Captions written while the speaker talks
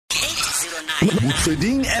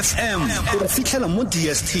Mokhuduthamaga FM o fitlhela mo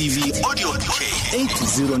DSTV audio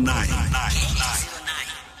 809.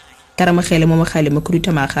 Karamogele mo mogale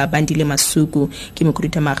Mokhuduthamaga Bandile Masuku ke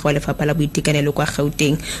Mokhuduthamaga wa lefapha la boitekanelo kwa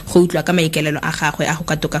Gauteng go utlwa ka maikelelo a gagwe a go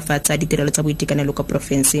ka tokafatsa ditirelo tsa boitekanelo kwa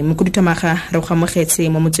profenseng. Mokhuduthamaga re go amogetse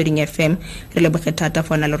mo Motsweding FM re leboge thata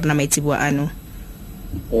fa ona le rona maitseboa ano.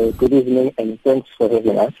 Good evening and thanks for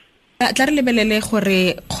having us. Tla re lebelele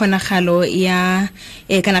gore kgonagalo ya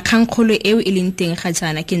kana kgangkgolo eo e leng teng ga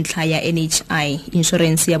jana ke ntlha ya NHI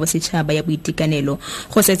insurance ya bosetšhaba ya boitekanelo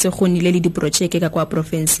go setse go nile le diprojeke ka kwa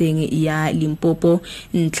profenseng ya Limpopo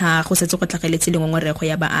ntlha go setse go tlhageletse lengongorego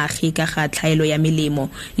ya baagi ka ga tlhaelo ya melemo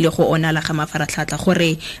le go onala ga mafaratlhatlha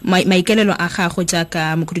gore maikelelo a gago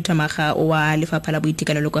jaaka Mokhuduthamaga wa lefapha la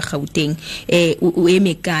boitekanelo kwa Gauteng o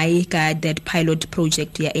eme kae ka that pilot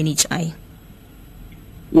project ya NHI?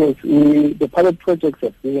 Yes, the pilot projects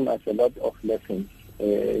have given us a lot of lessons,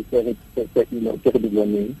 things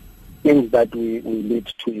that we need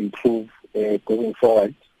to improve going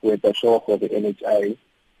forward with the show for the NHI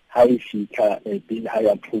high feature being high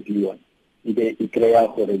approval. The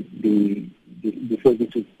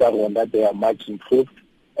services that they are much improved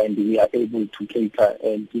and we are able to cater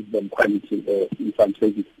and give them quality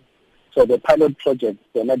services. So the pilot projects,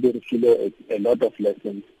 they're not going to feel a lot of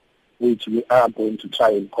lessons, which we are going to try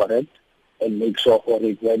and correct and make sure for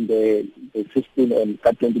it when the system and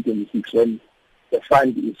 2026, when the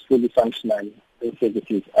fund is fully functional, the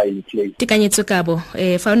services are in place. Tekanyetso kabo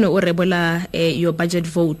fa o rebola your budget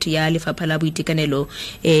vote ya lefapha la boitekanelo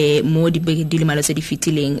mo dilimalo tse di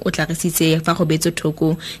fitileng o tlagisitse fa go betso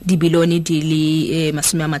thoko dibilione di le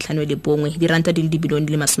 51 diranta di le dibilione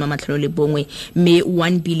di le 51 mme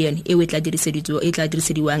 1 billion e tla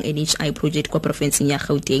dirisediwang NHI project kwa profenseng ya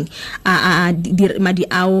Gauteng madi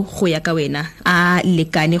ao go ya ka wena a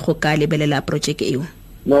lekane go ka lebelela project eo?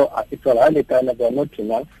 No, it's all right, they are not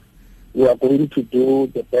enough. We are going to do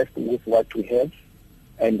the best with what we have,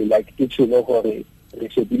 and like Tsele, the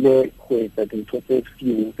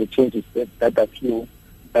changes that are few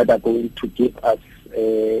that are going to give us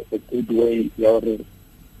a good way.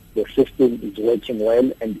 The system is working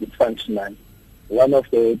well and it's functional. One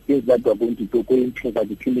of the things that we are going to do, going to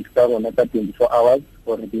the clinics down on after 24 hours,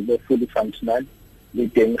 or be fully functional. We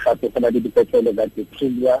can have that the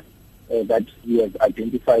premier that we have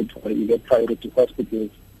identified for the priority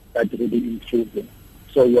hospitals that really improving.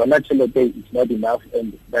 So your national pay is not enough,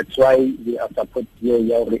 and that's why we are supporting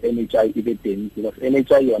your NHI everything, because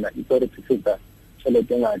NHI you are not able to figure or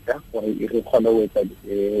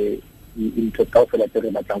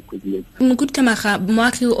Mokhuduthamaga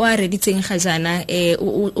moagi o a reditseng ga jana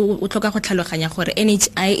o tlhoka go tlhaloganya gore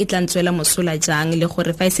NHI e tla ntswela mosola jang le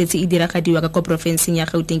gore fa setse e diragadiwa ka ko profenseng ya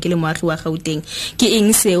Gauteng ke le moagi wa Gauteng ke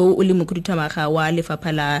eng seo o le Mokhuduthamaga wa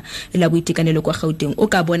lefapha la boitekanelo kwa Gauteng o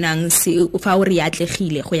ka bonang fa o re ya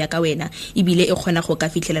atlegile go ya ka wena ebile e kgona go ka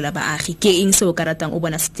fitlhelela baagi ke eng seo ka ratang o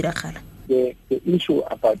bona se diragala? The issue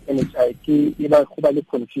about NHI is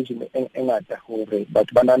confusion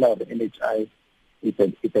but banana the NHI is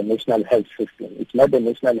a national health system. It's not a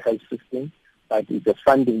national health system, but it's a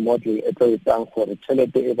funding model for the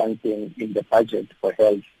Tsele in the budget for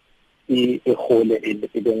health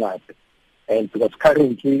and because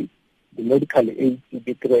currently the medical aid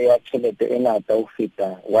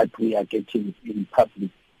what we are getting in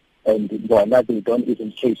public, and they don't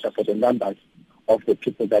even cater for the numbers of the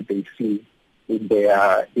people that they see in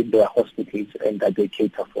their hospitals and that they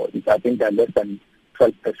cater for. I think there are less than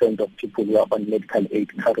 12% of people who are on medical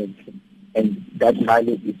aid currently, and that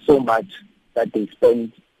money is so much that they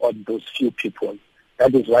spend on those few people.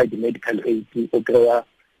 That is why the medical aid, the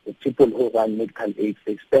people who run medical aid,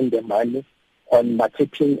 they spend their money on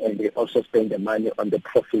marketing and they also spend the money on the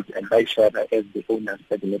profit and buy share as the owners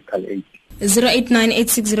of the medical aid.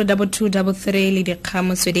 0898602233 le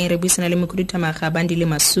dikgamo Motsweding re buisana le Mokhuduthamaga Bandile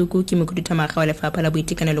Masuku ke Mokhuduthamaga wa lefapha la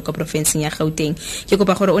boitekanelo kwa profenseng ya Gauteng ke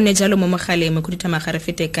kopa gore o ne jalo mo mogale Mokhuduthamaga re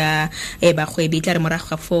fete ka bagwebi tla re morago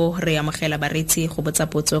ga fo re amogela baretsi go botsa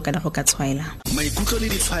potso kana go ka tshwaela maikutlo le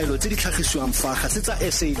ditshwaelo tse di tlhagisiwang fa ga se tsa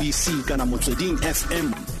SABC kana Motsweding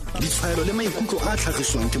FM ditshwaelo le maikutlo a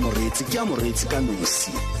tlhagisiwang ke moretsi ke a moretsi ka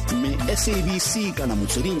nosi mme SABC kana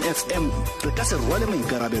Motsweding FM re ka se rwale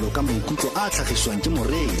maikarabelo ka maikutlo a tlhagiswang ke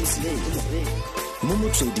moretsi mo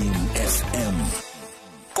Motsweding FM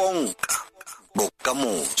konka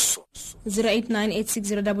bokamoso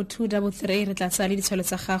 0898602233 re tla tsala ditshwalo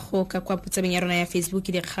tsa gago ka kwa putsabeng ya rona ya Facebook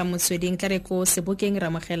di ga Motsweding tla re ko sebokeng ra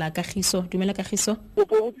mogela Kagiso dumela Kagiso go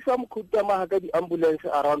botsa Mokhuduthamaga ka di ambulance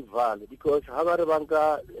around Valley because ha ba re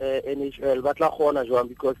banka NHL ba tla gona jwang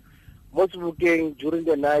because most booking during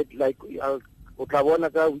the night like o tla bona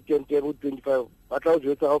ka weekend ya bo 25 ba tla o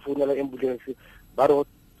jwetsa ga o founela ambulance ba re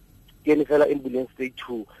kene fela ambulance stage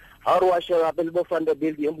 2 ha re wa sheba pele bo fanda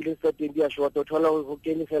build the ambulance stage ya short o thola go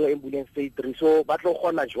kene fela ambulance stage 3 so ba tlo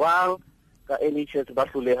gona jwang ka NHS ba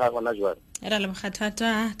hloleha gona jwang era le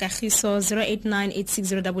bokhathata kagiso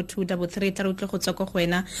 0898602233 tla utlwe go tswa go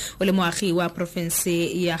gwena o le moagi wa profense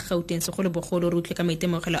ya Gauteng se go le bogolo re utlwe ka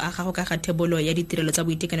maitemogelo a gago ka gathebolo ya ditirelo tsa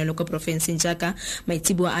boitekanelo kwa profenseng jaaka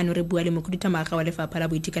maitsibo ano re bua le Mokhuduthamaga wa lefapha la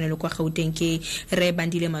boitekanelo kwa Gauteng ke re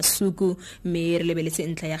Bandile Masuku mme re lebeletse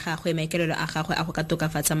ntla ya gagwe maikelelo a gagwe a go ka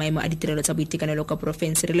tokafatsa maemo a ditirelo tsa boitekanelo kwa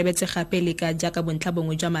profense re lebetse gape le ka jaaka bontlha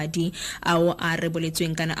bongwe jwa madi ao a re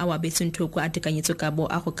boletsweng kana a wa betsentho a tekanyetso ka bo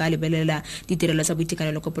a go ka lebelela ditirelo tsa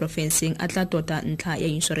boitekanelo ko profenseng a tla tota ntlha ya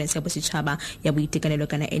insurance ya bosetšhaba ya boitekanelo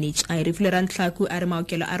kana NHI re file Rantlhaku a re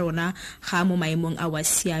maokelo a rona ga mo maemong a wa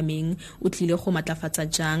siameng o tlile go matlafatsa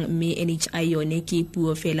jang mme NHI yone ke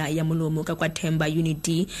puo fela ya molomo ka kwa Themba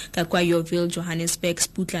Unity ka kwa Yeoville Johannesburg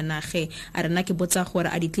Sputlanage a rena ke botsa gore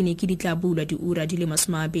a ditliniki di tla bulwa diura di le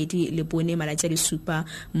 24 le bone malatsi a le supa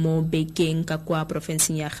mo bekeng ka kwa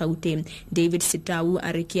profenseng ya Gauteng David Sitau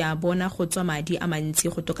a re ke a bona go tswa madi a mantsi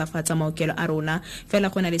go tokafatsa maokelo a rona fela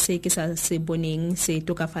gona le se ke sa se boneng se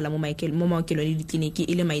tokafala mo maokelo le ditliniki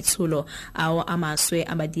ile maitsholo ao a maswe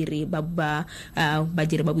a badiri ba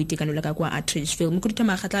boitekanelo ka kwa Atteridgeville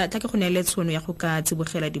Mokhuduthamaga tla ke go neele tshono ya go ka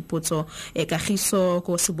tsibogela dipotso kagiso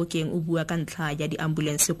ko sebokeng o bua ka ntlha ya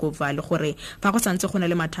di-ambulance ko Vale gore fa go santse go na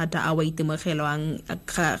le mathata a wa itemogelwang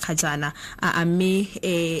ga jana a mme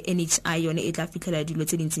NHI yone e tla fitlhela dilo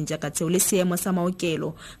tse dintseng jaaka tseo le seemo sa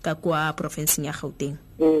maokelo ka kwa profenseng ya Gauteng.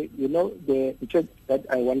 You know, the issue that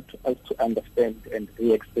I want us to understand and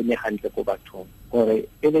re-explain hantle ko bathong gore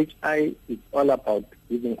NHI is all about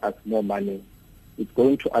giving us more money. It's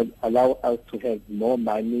going to allow us to have more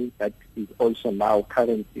money that is also now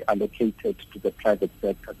currently allocated to the private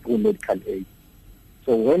sector through medical aid.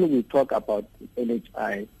 So when we talk about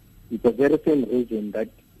NHI, it's a very same reason that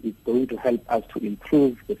it's going to help us to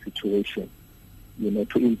improve the situation. You know,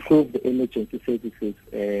 to improve the emergency services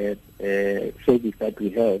service that we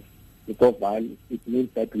have, because it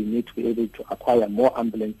means that we need to be able to acquire more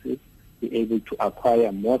ambulances, be able to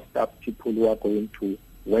acquire more staff people who are going to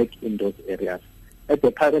work in those areas. At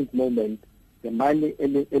the current moment, the money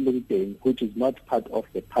anything which is not part of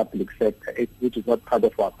the public sector, which is not part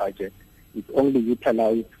of our budget, is only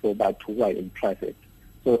utilized for about who are in private.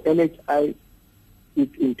 So NHI,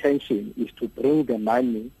 its intention is to bring the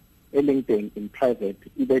money anything in private,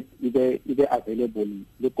 either available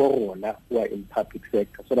the corona who are in public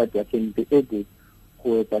sector, so that they can be able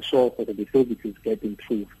to assure that the services get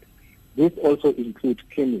improved. This also includes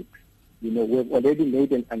clinics. You know, we've already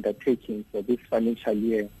made an undertaking for this financial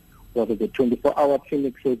year for the 24-hour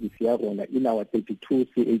clinic service here in our 32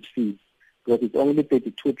 CHCs, because it's only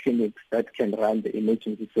 32 clinics that can run the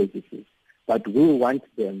emergency services. But we want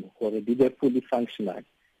them already be fully functional.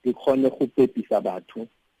 They kgone go pepisa batho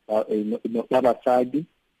ba basadi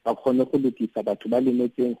ba kgone go lokisa batho ba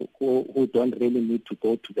lemetseng who don't really need to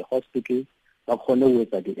go to the hospital ba kgone go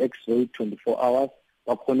etsa the x-ray 24 hours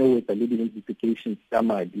ba kgone go etsa le di-investigations tsa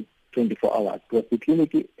madi 24 hours. Because the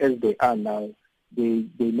clinic as they are now, they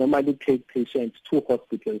normally take patients to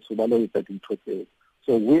hospitals so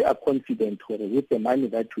So we are confident with the money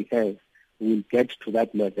that we have, we will get to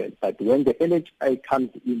that level. But when the NHI comes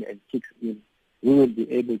in and kicks in, we will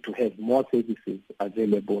be able to have more services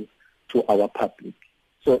available to our public.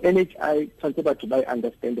 So NHI, something about to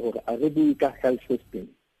understand or a health system,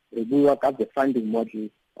 the funding model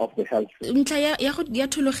of the health system. Ntla ya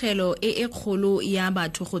thologelo e kgolo ya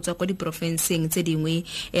batho go tswa kwa diprofenseng tse dingwe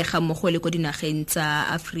ga mmogo le kwa dinageng tsa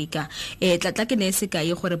Africa tla ke ne se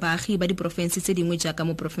kae gore baagi ba diprofense tse dingwe jaaka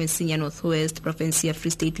mo profenseng ya Northwest, province ya Free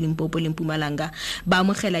State, Limpopo le Mpumalanga ba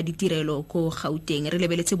amogela ditirelo ko Gauteng re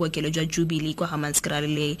lebeletse bookelo jwa Jubilee kwa Hammanskraal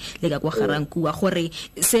le ka kwa Garankuwa gore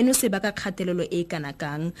seno se baka kgatelelo e kana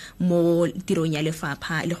kang mo tirong ya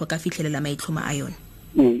lefapha le go ka fitlhelela maitlhomo a yone.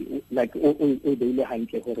 Like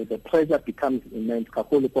the pressure becomes immense.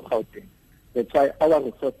 That's why our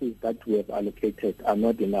resources that we have allocated are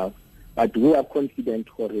not enough. But we are confident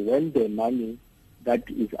when the money that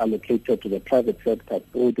is allocated to the private sector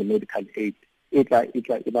through the medical aid, it's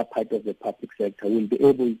part of the public sector, will be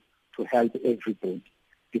able to help everybody.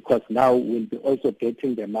 Because now we'll be also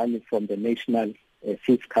getting the money from the national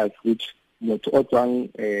fiscals, which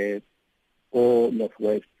or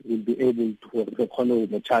Northwest will be able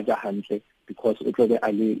to charge a hundred because it will be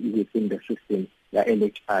within the system, the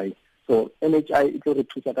NHI. So NHI it will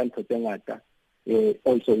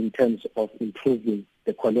also in terms of improving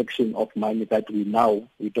the collection of money that we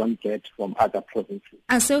don't get from other provinces.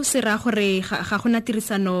 Aseo se ra gore ga gona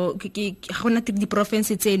tirisano ga gona di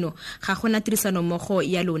province tseno ga gona tirisano mogo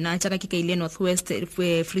ya lona jaaka ke ile Northwest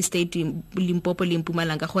Free State Limpopo le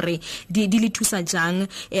Mpumalanga gore di le thusa jang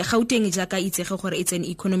Gauteng jaaka itsege gore it's an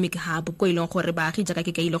economic hub ko ileng gore baagi jaaka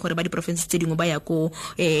ke ile gore ba di province tse dingwe ba ya ko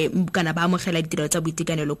kana ba amogela ditirelo tsa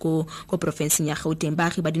boitekanelo ko profenseng ya Gauteng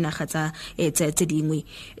baagi ba dinaga tse dingwe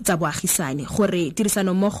tsa boagisane gore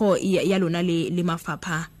tirisano mogo ya lona le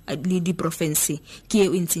mafapha le di province ke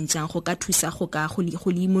e ntseng jang go ka thusa go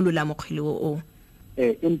imolola mokgwele o.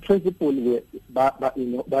 In principle ba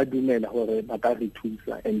dumela gore ba ka re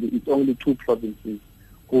thusa, and it's only 2 provinces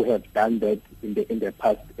who have done that in the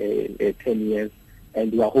past 10 years,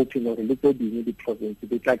 and we are hoping that le tse dingwe di province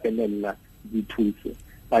di tla kenella di thuse.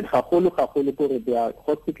 But gagolo gore there are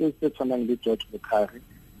hospitals tse tshwanang le George Mukhari,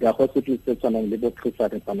 there are hospitals tse tshwanang le bo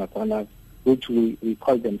Panapana, which we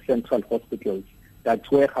call them central hospitals. That's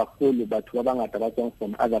where gagolo batho ba bangata ba tswang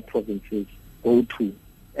from other provinces go to.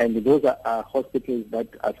 And those are hospitals that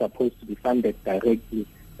are supposed to be funded directly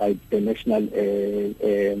by the national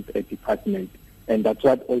department. And that's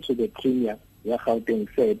what also the Premier Gauteng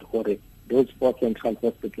said, for those 4 central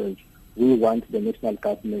hospitals, we want the national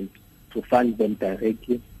government to fund them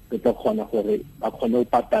directly, le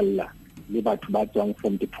batho ba tswang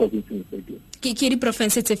from the provinces. Ke di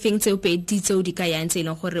province tse feng tse o pedi tse o di ka yang tse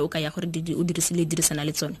ileng gore o ka ya gore o dirisana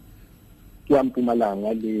le tsone? Ke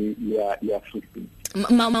Mpumalanga le ya Free State.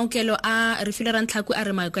 Maokelo a re file ran tlhako a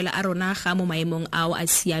re maokelo a rona ga mo maemong ao a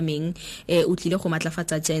siameng o tlile go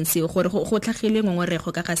matlafatsa jense gore go tlhagile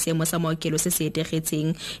ngongorego ka ga seemo sa maokelo se se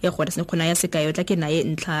etegetseng gore se khona ya sekayo tla ke nae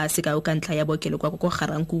ntla sekayo ka ntla ya bookelo kwa go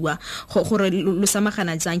garankua gore lo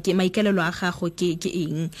samagana jang ke maikelelo a gago ke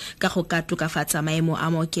eng ka go ka tokafatsa maemo a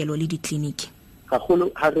maokelo le ditleliniki?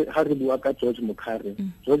 Gagolo ha re bua ka George Mukhari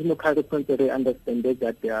tshwanetse re understand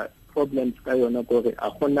that there are problems ka yona gore a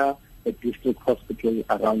gona a district hospital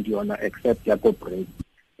around yona except Yako Brain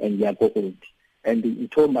and Yako Old. And the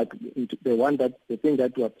thing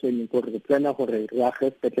that we are planning for the planner for a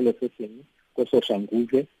sepetlele se seng ko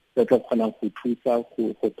Soshanguve se tlo kgona go thusa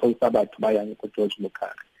go thusa batho ba yang ko George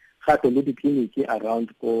Mukhari. Gape le ditleliniki around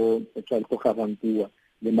ko Garankua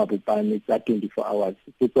le Mabopane tsa 24 hours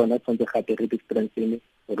ke tsona tshwanetse gape re di strengthen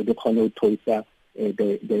gore di kgone go thusa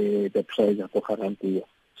the pressure ko Garankua.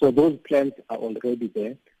 So those plans are already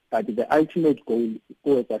there. But the ultimate goal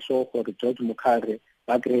is to show for George Mukhari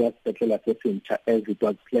that area sepetlele se sentšha as it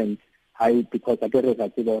was planned. Because it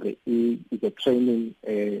is a training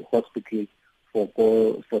hospital for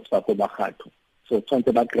Bagato. So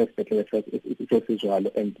tshwanetse ba kry sepetlele se jalo,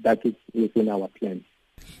 and that is within our plans.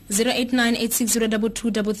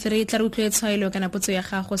 0898602233 tla re utlwe tshwaelo kana potso ya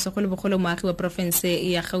gago segolo bogolo moagi wa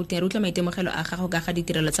profense ya Gauteng re utlwe maitemogelo a gago ka ga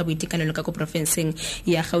ditirelo tsa boitekanelo ka ko profenseng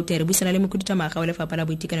ya Gauteng re buisana le Mokhuduthamaga wa lefapha la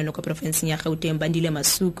boitekanelo ko profenseng ya Gauteng Bandile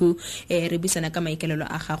Masuku re buisana ka maikelelo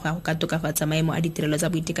a gago a go ka tokafatsa maemo a ditirelo tsa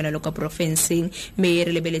boitekanelo ko profenseng me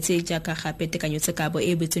re lebeletse jaaka gape tekanyetso kabo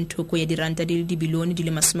e betseng thoko ya diranta di le dibilione di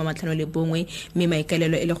le 51 me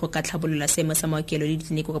maikelelo e le go ka tlhabolola seemo sa maokelo le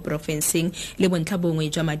ditleliniki ko profenseng le bontlhabongwe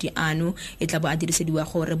jwa madi ano e tla bo a dirisediwa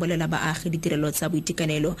go re bolela baagi ditirelo tsa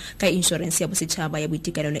boitekanelo ka insurance ya bosetšhaba ya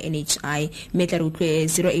boitekanelo NHI mme tla re utlwe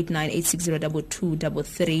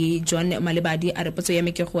 0898602233 John Malebadi a re potso ya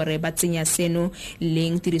me ke gore ba tsenya seno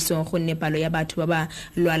leng tirisong go nne palo ya batho ba ba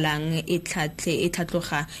lwalang e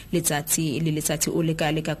tlhatloga letsatsi le letsatsi o le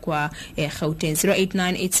ka kwa Gauteng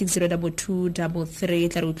 0898602233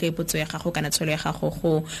 tla re utlwe potso ya gago kana tsholo ya gago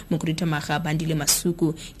go Mokhuduthamaga Bandile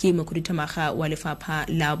Masuku ke Mokhuduthamaga wa lefapha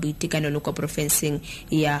la boitekanelo kwa profenseng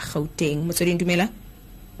ya Gauteng. Motsweding dumela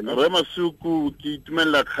re Masuku ke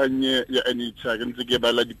itumela khanye ya NHI ke ntse ke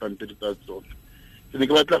bala dipampiri tsa tsona ke ne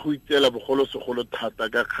ke batla go itela bogolo segolo thata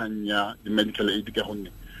ka khanya di medical aid ka gonne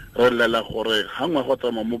re lela gore hangwa go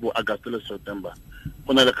tsama mo bo August le September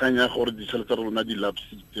go na le khanya gore di tshela tsa rona di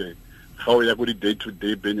lapsite ga o ya go di day to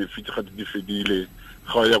day benefits ga di fedile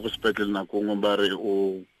ga o ya go sepetlele na go ngomba re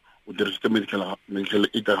o dirisitse medical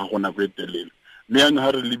aid ga gona go etelele mme ana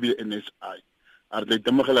ha re lebile NSI a re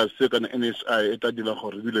itemogela se kana NSI e tla dira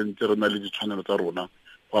gore dile ntse rona le ditshwanelo tsa rona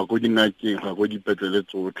go go dingakeng go go dipetlele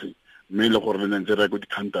tsotlhe mme le gore le ntse re go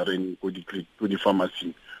di-countereng go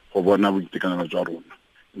di-pharmacy go bona boitekanelo jwa rona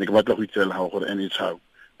ne ke batla go itseela ga gore NHI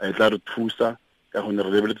a tla re thusa ka gonne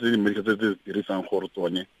re lebeletse di-medical tse dirisang gore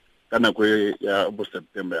tsone ka nako ya bo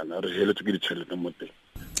September yana re heletse ke ditšhelete mo teng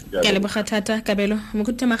ke le bogathata Kabelo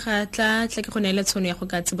Mokhuduthamaga tla ke go neela tshono ya go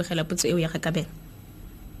ka tsibogela potso eo ya ga Kabelo.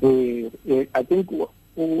 I think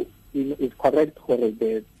it's correct for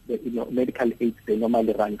the medical aids they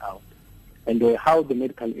normally run out, And how the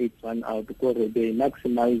medical aids run out, because they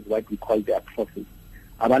maximize what we call their profits.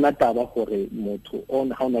 Abana taba gore motho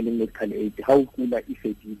on how na medical aid, how kula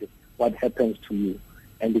ifedile, what happens to you.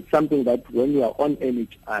 And it's something that when you are on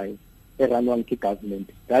NHI, run government,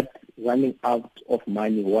 that running out of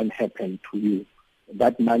money won't happen to you.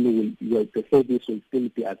 That money will, the service will still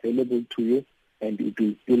be available to you, and it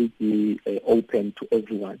will still be open to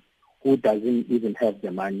everyone who doesn't even have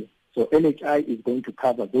the money. So NHI is going to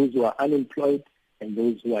cover those who are unemployed, and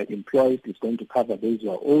those who are employed. It's going to cover those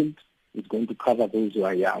who are old. It's going to cover those who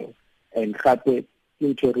are young. And gape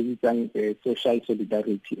social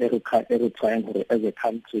solidarity, trying as a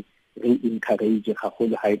country re-encourage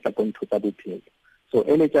gagolo ha etla go ntho tsa bophelo. So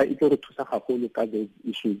NHI is going to cover those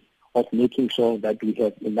issues of making sure that we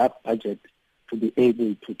have enough budget to be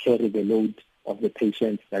able to carry the load of the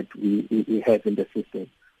patients that we have in the system.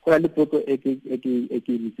 Go le poto e ke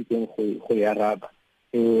litsitseng go ya raba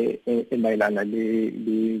mailana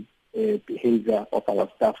le behavior of our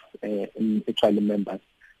staff actually members.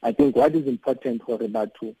 I think what is important for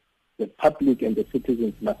the public and the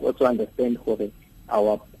citizens must also understand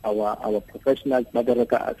our professionals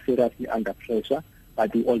are seriously under pressure,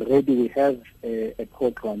 but we have a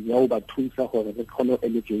program ya ba thusa gore re kgone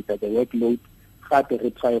elevate the workload, gape re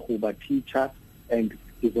try go ba teacher and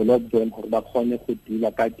develop them gore ba kgone go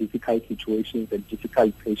deal with difficult situations and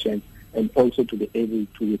difficult patients, and also to be able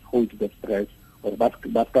to withhold the stress or ba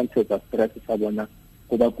can take the stress sa bona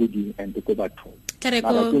go ba kuding and go ba thong.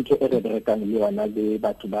 Mara ke re rekang le wana le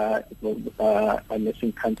batho ba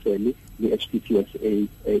nursing council le HPCSA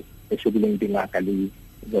e shebileng dingaka le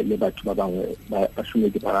batho ba bangwe ba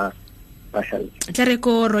shumedi ba health.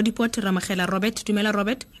 Tlhareko Rodiport Ramagela Robert, dumela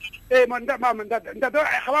Robert. Manda ga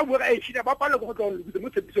ba bua e tshina ba palo go tlo mo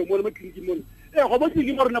tsepiso mo tliniki mo go bo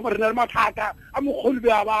tliniki mo rena le mathata a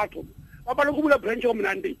mogolbe a batho ba palo go bula branch go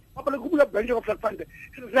mnande ba palo go bula branch go flatfund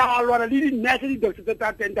ra lwana le di nurse di doctor tsa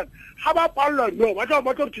attendant ga ba palo no ba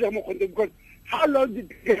tlo thusa mo khonde because how long did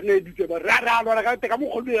they do ba ra lwana ka teka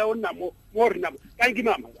mogolbe ya ona mo rena ka ke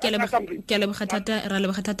mama ke le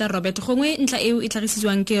bogata Robert gongwe ntla eo e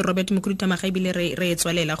tlhagisitswang ke Robert Mokhuduthamaga ibile re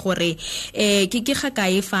etswalela gore ke ga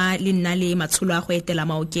kae fa le nna le matsholo a go etela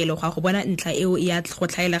maokelo ga go bona ntla eo ya go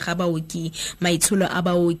tlhaela ga baoki maitsholo a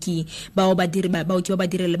baoki baoki ba ba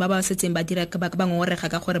direle ba ba setseng ba dira ka ba ngorega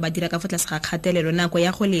ka gore ba dira ka fotlase ga kgatelelo nako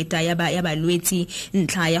ya go leta ya balwetsi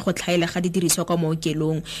ntla ya go tlhaela ga didiriswa kwa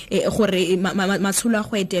maokelong gore matsholo a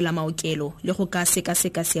go etela maokelo le go ka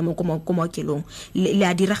seka seemo ko maokelong le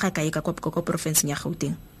a dira ga kae ka kwa profenseng ya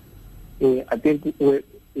Gauteng. I think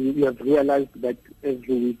we have realized that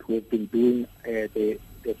every week we've been doing the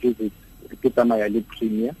visits the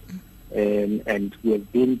Premier, and we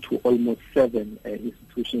have been to almost 7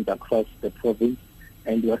 institutions across the province,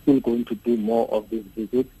 and we are still going to do more of these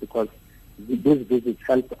visits because these visits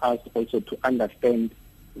help us also to understand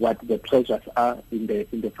what the pressures are in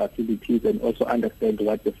the facilities, and also understand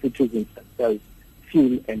what the citizens themselves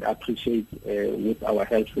feel and appreciate with our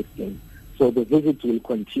health system. So the visits will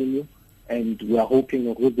continue, and we are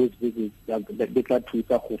hoping with these visits that they can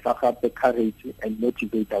up the courage and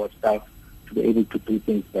motivate our staff to be able to do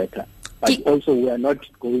things better. But also we are not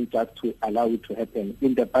going just to allow it to happen.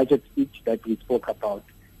 In the budget speech that we spoke about,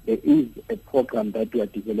 there is a program that we are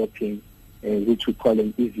developing which we call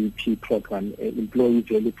an EVP program, Employee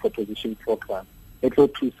Value Proposition Program. It will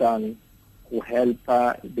help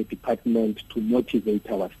the department to motivate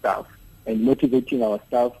our staff. And motivating our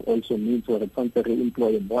staff also means we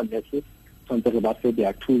employ more nurses, there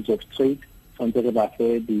are tools of trade,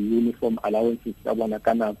 the uniform allowances,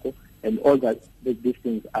 and all that. These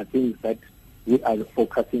things are things that we are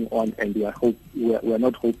focusing on, and we are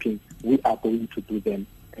not hoping, we are going to do them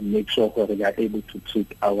and make sure that we are able to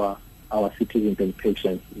treat our citizens and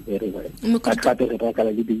patients very well.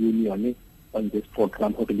 The union on this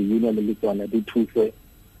program, the union the tools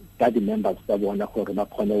that the members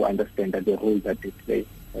understand the role that they play,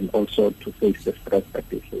 and also to face the stress that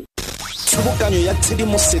they face. Tsubukanyo ya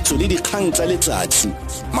tshedimosetso le dikgang tsa letsatsi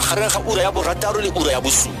magareng ga ura ya borataro le ura ya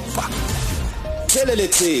bosupa. Tsele